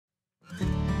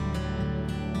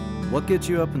what gets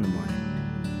you up in the morning?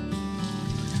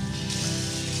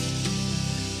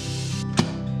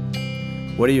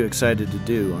 What are you excited to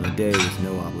do on a day with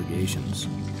no obligations?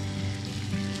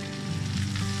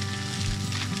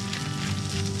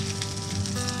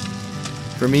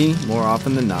 For me, more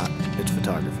often than not, it's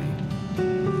photography.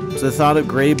 It's the thought of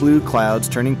gray-blue clouds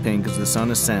turning pink as the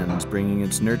sun ascends, bringing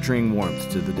its nurturing warmth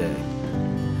to the day.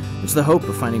 It's the hope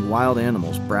of finding wild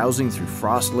animals browsing through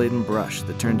frost-laden brush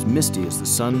that turns misty as the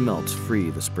sun melts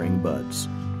free the spring buds.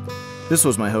 This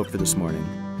was my hope for this morning.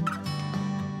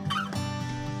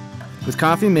 With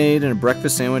coffee made and a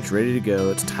breakfast sandwich ready to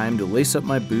go, it's time to lace up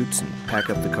my boots and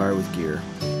pack up the car with gear.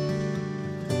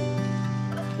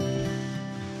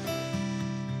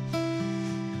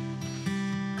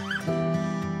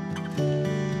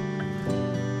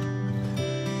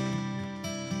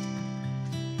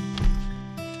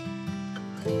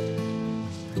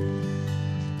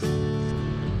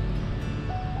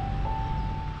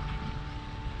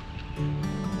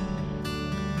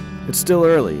 It's still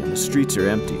early and the streets are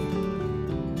empty.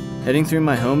 Heading through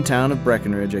my hometown of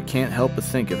Breckenridge, I can't help but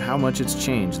think of how much it's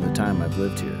changed in the time I've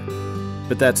lived here.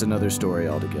 But that's another story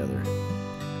altogether.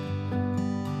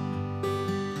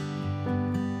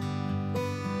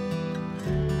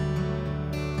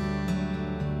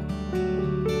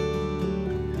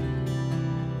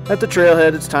 At the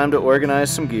trailhead, it's time to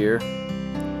organize some gear,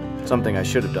 something I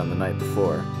should have done the night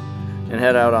before, and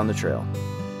head out on the trail.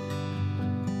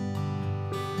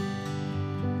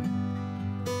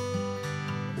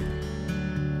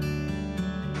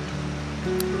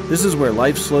 This is where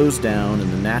life slows down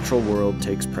and the natural world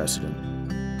takes precedent.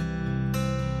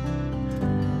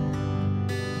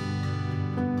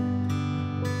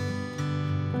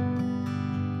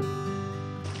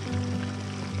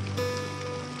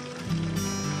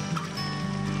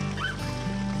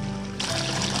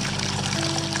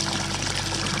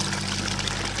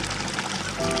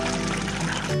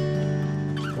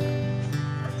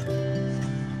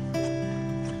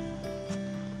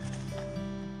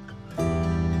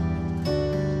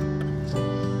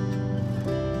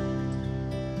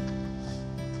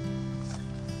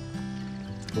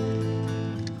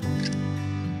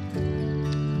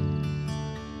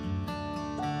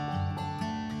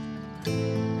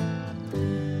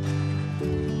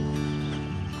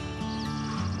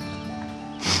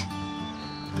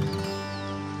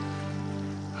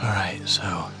 Alright,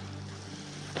 so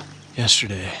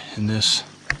yesterday in this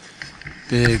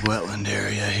big wetland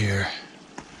area here,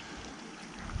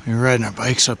 we were riding our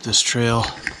bikes up this trail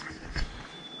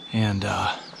and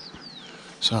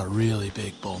saw a really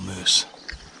big bull moose.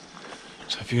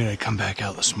 So I figured I'd come back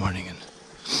out this morning and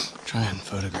try and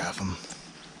photograph him.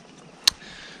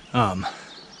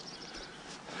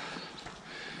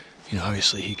 You know,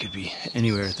 obviously he could be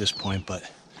anywhere at this point,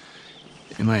 but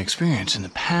in my experience in the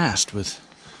past with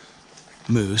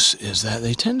moose is that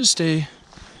they tend to stay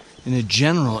in a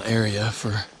general area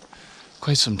for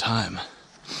quite some time.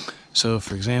 So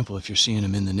for example, if you're seeing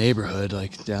him in the neighborhood,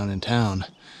 like down in town,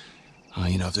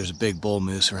 you know, if there's a big bull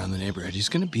moose around the neighborhood, he's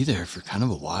going to be there for kind of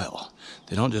a while.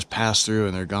 They don't just pass through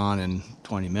and they're gone in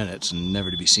 20 minutes and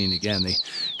never to be seen again. They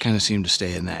kind of seem to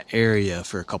stay in that area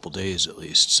for a couple days at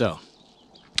least. So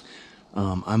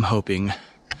I'm hoping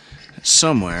that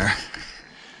somewhere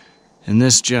in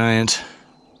this giant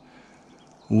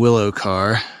willow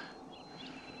car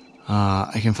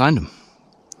I can find him.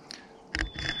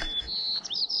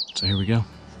 So here we go.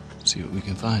 See what we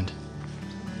can find.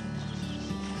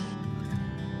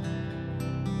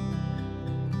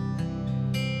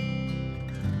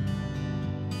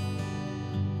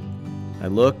 I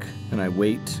look, and I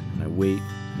wait, and I wait,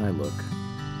 and I look.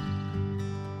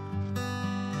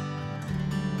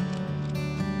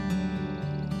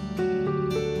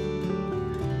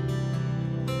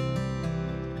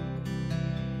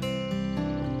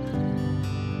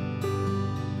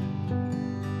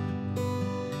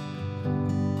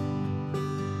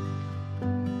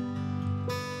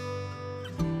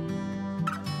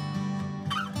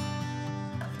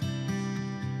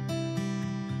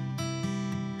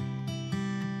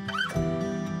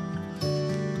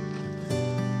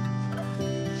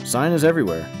 Sign is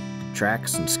everywhere,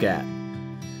 tracks and scat.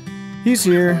 He's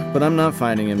here, but I'm not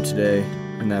finding him today,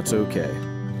 and that's okay.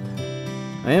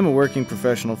 I am a working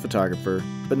professional photographer,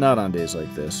 but not on days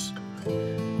like this.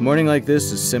 A morning like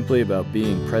this is simply about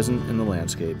being present in the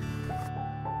landscape.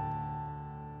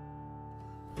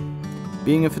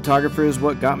 Being a photographer is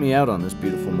what got me out on this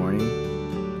beautiful morning,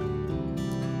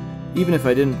 even if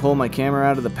I didn't pull my camera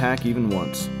out of the pack even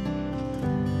once.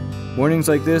 Mornings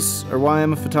like this are why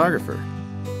I'm a photographer.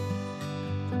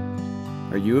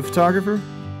 Are you a photographer?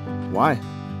 Why?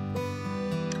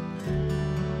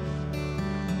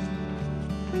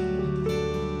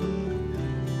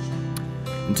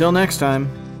 Until next time,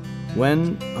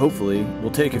 when, hopefully,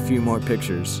 we'll take a few more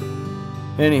pictures.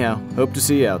 Anyhow, hope to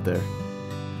see you out there.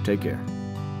 Take care.